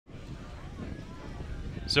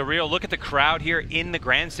So, Rio, look at the crowd here in the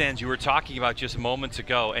grandstands you were talking about just moments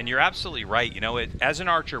ago, and you're absolutely right. You know, as an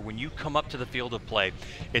archer, when you come up to the field of play,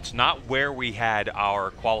 it's not where we had our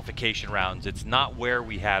qualification rounds. It's not where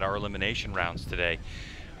we had our elimination rounds today.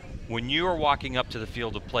 When you are walking up to the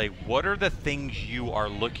field of play, what are the things you are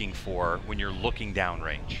looking for when you're looking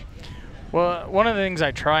downrange? Well, one of the things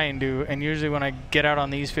I try and do, and usually when I get out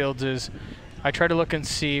on these fields, is I try to look and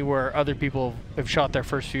see where other people have shot their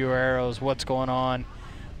first few arrows, what's going on.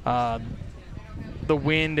 The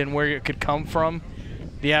wind and where it could come from,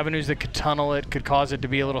 the avenues that could tunnel it, could cause it to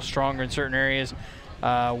be a little stronger in certain areas.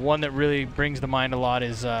 One that really brings to mind a lot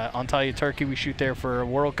is Antalya, Turkey. We shoot there for a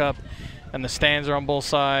World Cup, and the stands are on both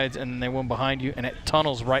sides, and they one behind you, and it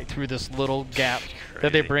tunnels right through this little gap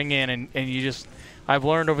that they bring in, and you just, I've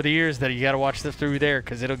learned over the years that you got to watch this through there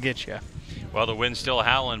because it'll get you. Well, the wind's still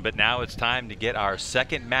howling, but now it's time to get our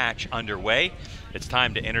second match underway. It's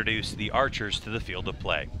time to introduce the archers to the field of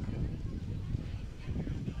play.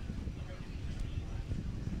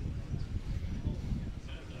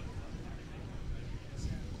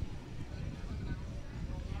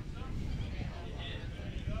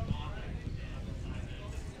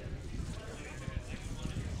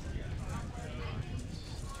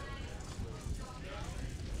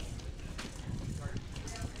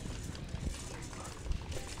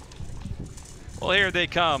 Well, here they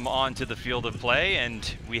come onto the field of play,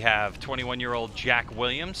 and we have 21-year-old Jack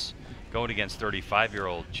Williams going against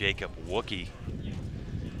 35-year-old Jacob Wukie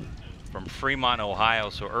from Fremont, Ohio.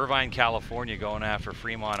 So Irvine, California going after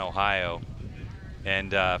Fremont, Ohio.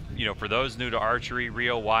 And, you know, for those new to archery,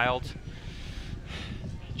 Rio Wild,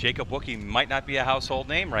 Jacob Wukie might not be a household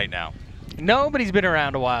name right now. No, but he's been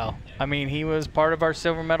around a while. I mean, he was part of our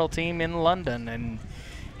silver medal team in London, and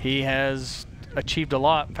he has achieved a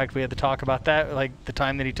lot. In fact, we had to talk about that, like the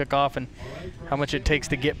time that he took off and how much it takes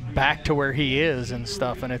to get back to where he is and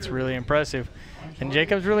stuff, and it's really impressive. And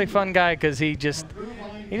Jacob's a really fun guy because he just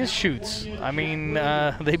shoots. I mean,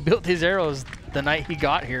 they built his arrows the night he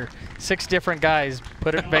got here. 6 different guys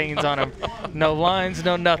put veins on him. No lines,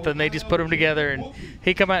 no nothing. They just put them together, and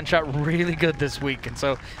he come out and shot really good this week. And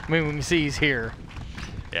so, I mean, when you see he's here.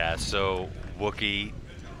 Yeah, so Wukie,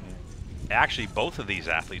 actually both of these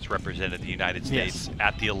athletes represented the United States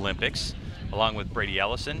at the Olympics, along with Brady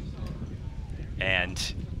Ellison. And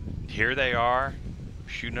here they are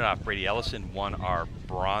shooting it off. Brady Ellison won our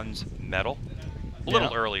bronze medal a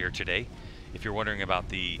little earlier today. If you're wondering about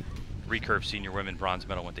the Recurve Senior Women bronze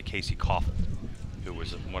medal, went to Casey Koffel, who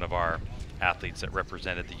was one of our athletes that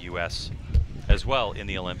represented the U.S. as well in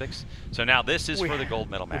the Olympics. So now this is for the gold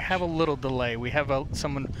medal match. We have a little delay. We have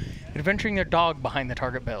someone adventuring their dog behind the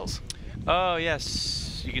target bells. Oh,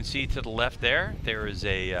 yes. You can see to the left there, there is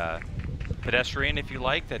a pedestrian, if you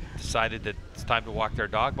like, that decided that it's time to walk their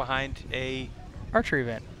dog behind a archery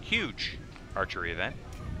event. Huge archery event.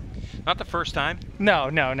 Not the first time.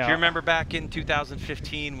 No, no, no. Do you remember back in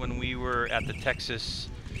 2015 when we were at the Texas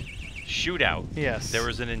shootout? Yes. There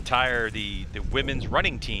was an entire, the women's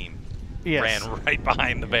running team ran right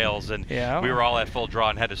behind the bales, and we were all at full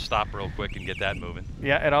draw and had to stop real quick and get that moving.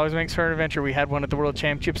 Yeah, it always makes for an adventure. We had one at the World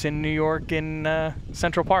Championships in New York in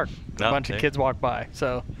Central Park. A bunch of kids walked by,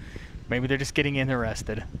 so maybe they're just getting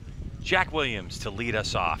interested. Jack Williams to lead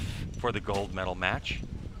us off for the gold medal match.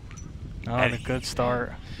 Oh, and a good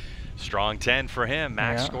start. Strong 10 for him,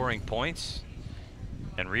 max scoring points.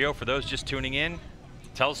 And Rio, for those just tuning in,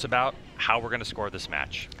 tell us about how we're going to score this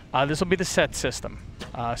match. This will be the set system.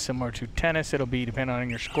 Similar to tennis, it'll be depending on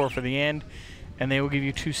your score for the end. And they will give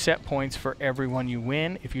you 2 set points for every one you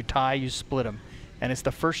win. If you tie, you split them. And it's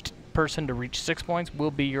the first person to reach 6 points will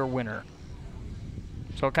be your winner.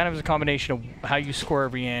 So it kind of is a combination of how you score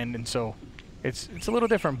every end. And so it's a little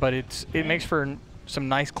different, but it makes for some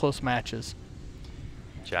nice close matches.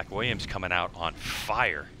 Jack Williams coming out on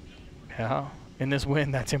fire. Yeah, in this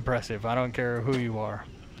win, that's impressive. I don't care who you are.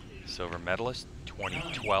 Silver medalist,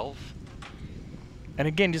 2012. And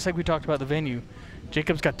again, just like we talked about the venue,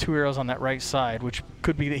 Jacob's got 2 arrows on that right side, which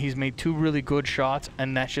could be that he's made 2 really good shots,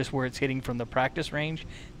 and that's just where it's hitting from the practice range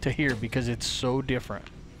to here because it's so different.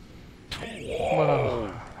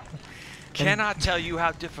 Whoa. Cannot tell you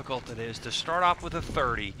how difficult it is to start off with a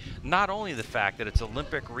 30. Not only the fact that it's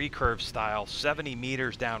Olympic recurve style, 70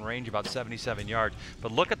 meters downrange, about 77 yards,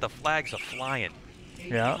 but look at the flags flying.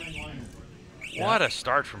 Yeah. What a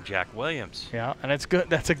start from Jack Williams. Yeah, and it's good.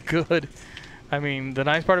 That's a good. I mean, the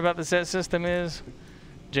nice part about the set system is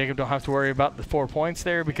Jacob don't have to worry about the 4 points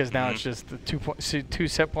there because now it's just the 2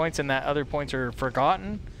 set points, and that other points are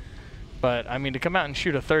forgotten. But I mean, to come out and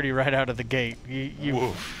shoot a 30 right out of the gate,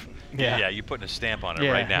 Yeah. Yeah, you're putting a stamp on it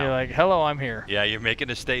Yeah, right now. you're like, hello, I'm here. Yeah, you're making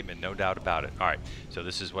a statement, no doubt about it. All right, so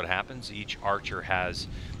this is what happens. Each archer has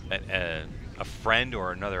a friend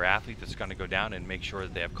or another athlete that's going to go down and make sure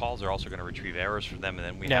that they have calls. They're also going to retrieve errors from them, and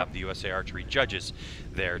then we have the USA Archery judges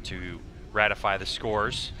there to ratify the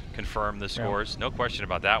scores, confirm the scores. No question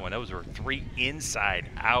about that one. Those were 3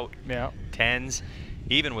 inside-out 10s,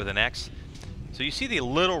 even with an X. So you see the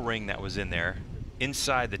little ring that was in there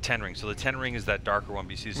inside the 10 ring. So the 10 ring is that darker one,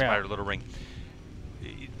 but you see the spider little ring.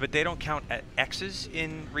 But they don't count X's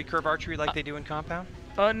in recurve archery like they do in compound?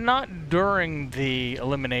 Not during the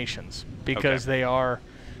eliminations, because they are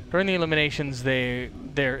during the eliminations.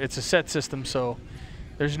 It's a set system, so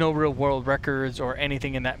there's no real world records or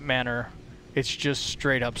anything in that manner. It's just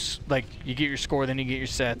straight up like you get your score, then you get your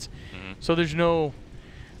sets. So there's no.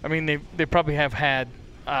 I mean, they probably have had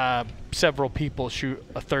several people shoot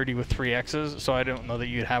a 30 with 3 X's, so I don't know that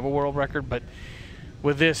you'd have a world record, but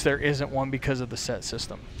with this, there isn't one because of the set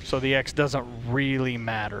system. So the X doesn't really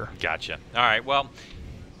matter. Gotcha. All right, well,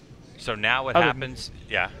 so now what happens,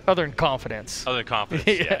 Other than confidence. Other than confidence,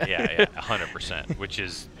 yeah, 100%, which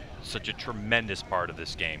is such a tremendous part of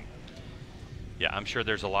this game. Yeah, I'm sure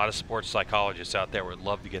there's a lot of sports psychologists out there who would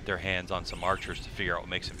love to get their hands on some archers to figure out what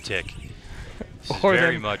makes them tick. This is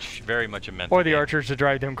very much a mental Or the game. archers to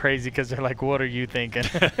drive them crazy because they're like, what are you thinking?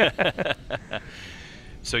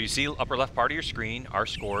 So you see upper left part of your screen, our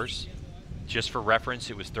scores. Just for reference,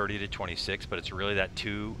 it was 30 to 26, but it's really that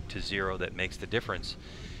 2 to 0 that makes the difference.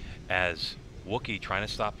 As Wukie trying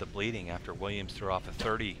to stop the bleeding after Williams threw off a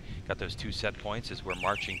 30, got those 2 set points as we're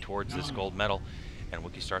marching towards this gold medal. And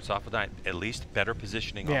Wukie starts off with at least better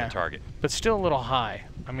positioning on the target. But still a little high.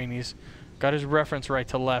 I mean, he's got his reference right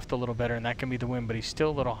to left a little better, and that can be the win, but he's still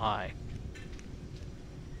a little high.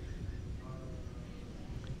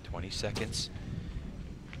 20 seconds.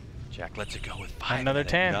 Jack lets it go with 5. Another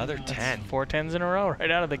 10. Another 10. That's 4 10s in a row right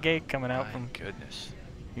out of the gate coming out from. Goodness.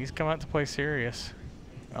 He's come out to play serious.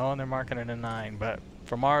 Oh, and they're marking it a 9, but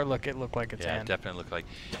from our look, it looked like a 10. Yeah, it definitely looked like.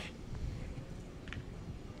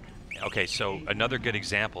 Okay, so another good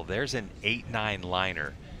example. There's an 8-9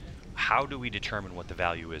 liner. How do we determine what the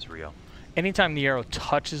value is, Rio? Anytime the arrow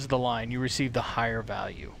touches the line, you receive the higher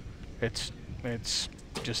value. It's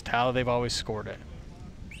just how they've always scored it.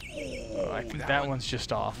 I think that one's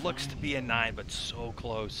just off. Looks to be a 9, but so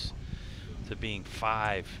close to being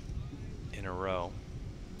 5 in a row.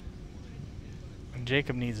 And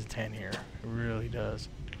Jacob needs a 10 here. He really does.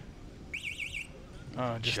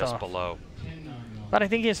 Just off. Below. But I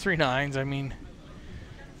think he has 3 9s. I mean,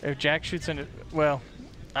 if Jack shoots in it, well,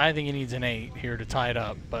 I think he needs an 8 here to tie it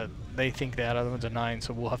up, but they think that other one's a 9,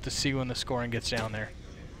 so we'll have to see when the scoring gets down there.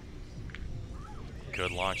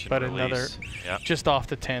 Good launch and but release. Another just off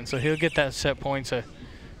the 10, so he'll get that set points,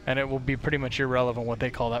 and it will be pretty much irrelevant what they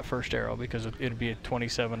call that first arrow, because it'd be a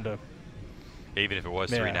 27 to. Even if it was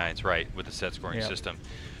 3 9s, right, with the set scoring system.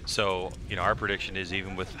 So, you know, our prediction is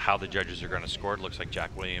even with how the judges are going to score, it looks like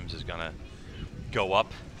Jack Williams is going to go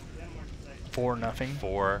up 4-0.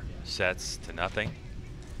 4 sets to nothing.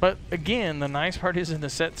 But again, the nice part is in the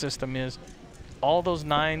set system is all those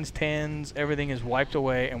 9s, 10s, everything is wiped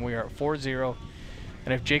away, and we are at 4-0.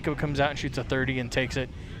 And if Jacob comes out and shoots a 30 and takes it,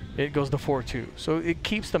 it goes to 4-2. So it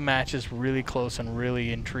keeps the matches really close and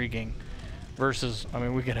really intriguing. Versus, I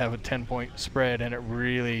mean, we could have a 10-point spread and it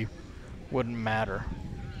really wouldn't matter.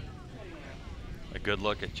 A good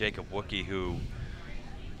look at Jacob Wukie, who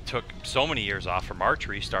took so many years off from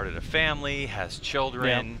archery, started a family, has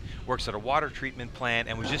children, works at a water treatment plant,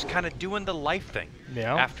 and was just kind of doing the life thing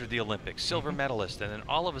after the Olympics. Silver medalist, and then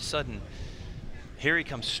all of a sudden, here he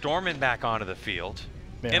comes storming back onto the field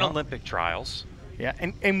in Olympic trials. Yeah,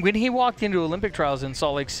 and when he walked into Olympic trials in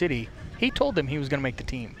Salt Lake City, he told them he was going to make the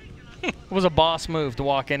team. It was a boss move to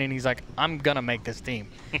walk in, and he's like, I'm going to make this team.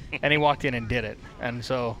 And he walked in and did it. And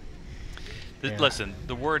so, listen,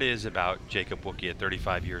 the word is about Jacob Wukie at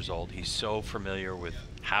 35 years old. He's so familiar with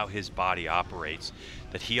how his body operates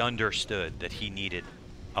that he understood that he needed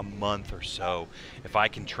a month or so. If I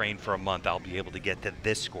can train for a month, I'll be able to get to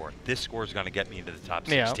this score. This score is going to get me into the top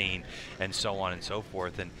 16, and so on and so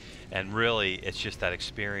forth. And really, it's just that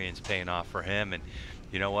experience paying off for him. And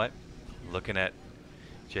you know what? Looking at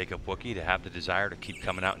Jacob Wukie to have the desire to keep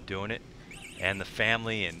coming out and doing it, and the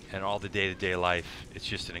family and all the day-to-day life, it's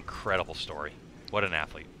just an incredible story. What an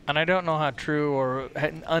athlete. And I don't know how true or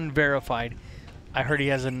unverified, I heard he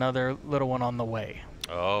has another little one on the way.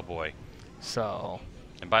 Oh, boy. So.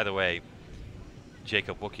 And by the way,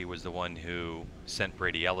 Jacob Wukie was the one who sent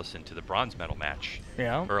Brady Ellison to the bronze medal match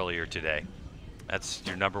earlier today. That's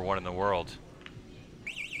your #1 in the world.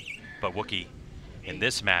 But Wukie, in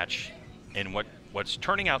this match, in what what's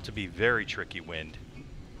turning out to be very tricky wind.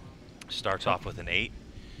 Starts off with an 8.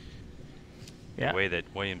 Yeah. The way that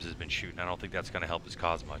Williams has been shooting, I don't think that's going to help his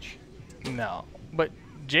cause much. No, but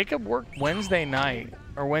Jacob worked Wednesday night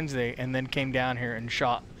or Wednesday, and then came down here and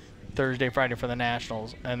shot Thursday, Friday for the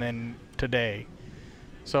Nationals, and then today.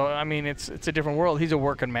 So I mean, it's a different world. He's a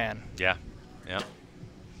working man. Yeah. Yeah.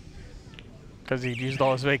 Because he used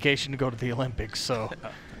all his vacation to go to the Olympics, so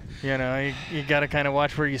you know you got to kind of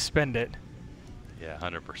watch where you spend it. Yeah,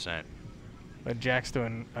 100%. But Jack's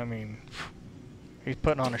doing. I mean, he's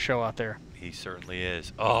putting on a show out there. He certainly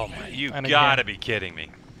is. Oh my! You And gotta again, be kidding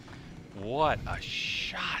me! What a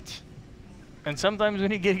shot! And sometimes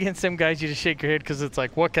when you get against them guys, you just shake your head because it's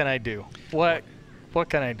like, what can I do? What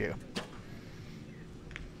can I do?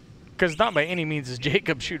 Because not by any means is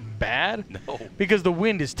Jacob shooting bad. No. Because the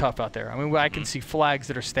wind is tough out there. I mean, I can see flags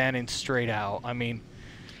that are standing straight out. I mean.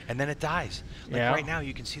 And then it dies. Like Yeah. right now,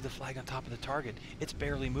 you can see the flag on top of the target. It's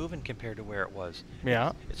barely moving compared to where it was.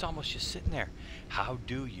 Yeah. It's almost just sitting there. How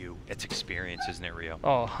do you? It's experience, isn't it, Rio?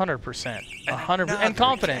 Oh, 100%. 100%. another And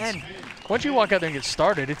confidence. 10. Once you walk out there and get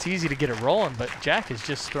started, it's easy to get it rolling. But Jack has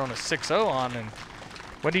just thrown a 6-0 on. And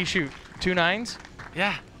what did he shoot? 2 9s?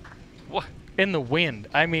 Yeah. What? In the wind.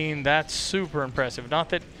 I mean, that's super impressive. Not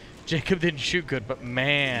that Jacob didn't shoot good, but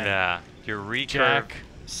man. Yeah. Your Recurve Jack.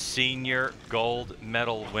 Senior Gold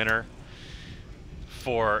Medal winner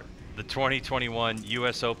for the 2021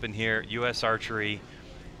 U.S. Open here, U.S. Archery.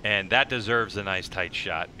 And that deserves a nice tight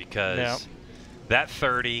shot because that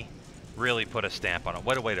 30 really put a stamp on it.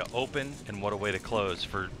 What a way to open and what a way to close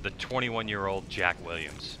for the 21-year-old Jack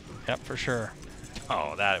Williams. Yep, for sure.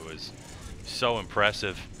 Oh, that was so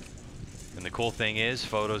impressive. And the cool thing is,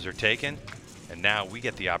 photos are taken, and now we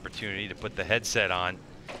get the opportunity to put the headset on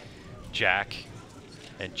Jack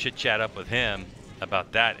and chit-chat up with him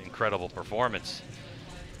about that incredible performance.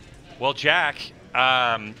 Well, Jack,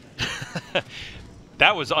 that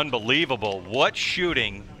was unbelievable. What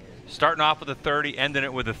shooting, starting off with a 30, ending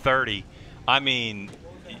it with a 30. I mean,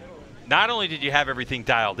 not only did you have everything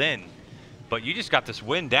dialed in, but you just got this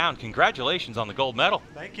win down. Congratulations on the gold medal.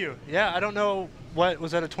 Thank you. Yeah, I don't know what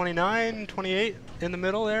was that, a 29, 28 in the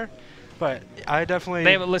middle there, but I definitely.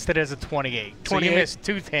 They have it listed as a 28. 28? So you missed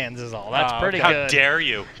 2 tens is all. That's pretty How good. dare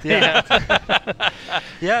you? Yeah.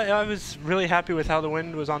 Yeah, I was really happy with how the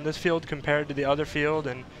wind was on this field compared to the other field,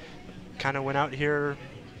 and kind of went out here,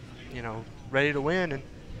 you know, ready to win. And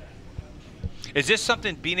Is this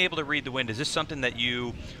something, being able to read the wind, is this something that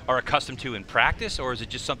you are accustomed to in practice, or is it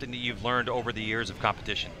just something that you've learned over the years of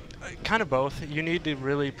competition? kind of both. You need to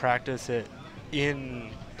really practice it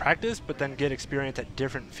in practice, but then get experience at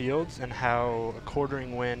different fields and how a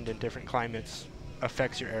quartering wind in different climates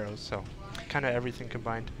affects your arrows. So kind of everything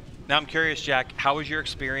combined. Now I'm curious, Jack, how was your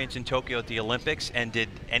experience in Tokyo at the Olympics, and did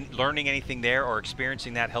learning anything there or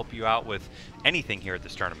experiencing that help you out with anything here at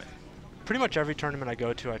this tournament? Pretty much every tournament I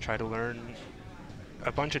go to, I try to learn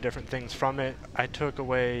a bunch of different things from it. I took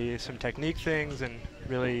away some technique things and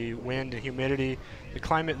really wind and humidity. The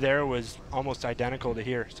climate there was almost identical to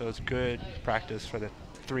here, so it's good practice for the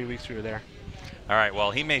 3 weeks we were there. All right,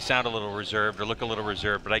 well, he may sound a little reserved or look a little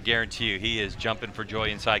reserved, but I guarantee you he is jumping for joy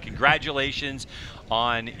inside. Congratulations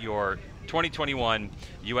on your 2021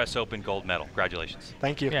 U.S. Open gold medal. Congratulations.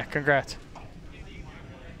 Thank you. Yeah, congrats.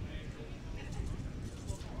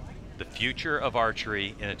 The future of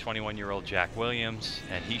archery in a 21-year-old Jack Williams,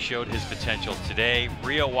 and he showed his potential today.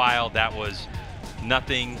 Rio Wild, that was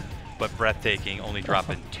nothing but breathtaking, only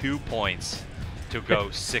dropping 2 points to go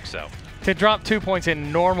 6-0. To drop 2 points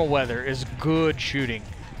in normal weather is good shooting.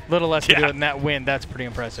 Little less to do in that wind. That's pretty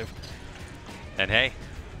impressive. And hey,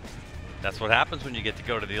 that's what happens when you get to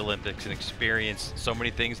go to the Olympics and experience so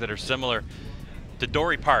many things that are similar to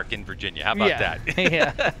Dory Park in Virginia. How about that?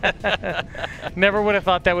 Yeah. Never would have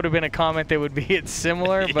thought that would have been a comment that would be it's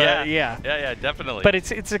similar, but yeah. Yeah, definitely. But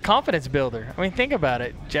it's a confidence builder. I mean, think about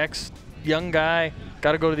it. Jack's young guy,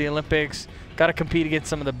 got to go to the Olympics, got to compete against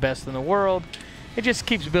some of the best in the world. It just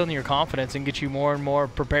keeps building your confidence and gets you more and more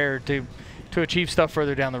prepared to achieve stuff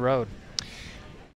further down the road.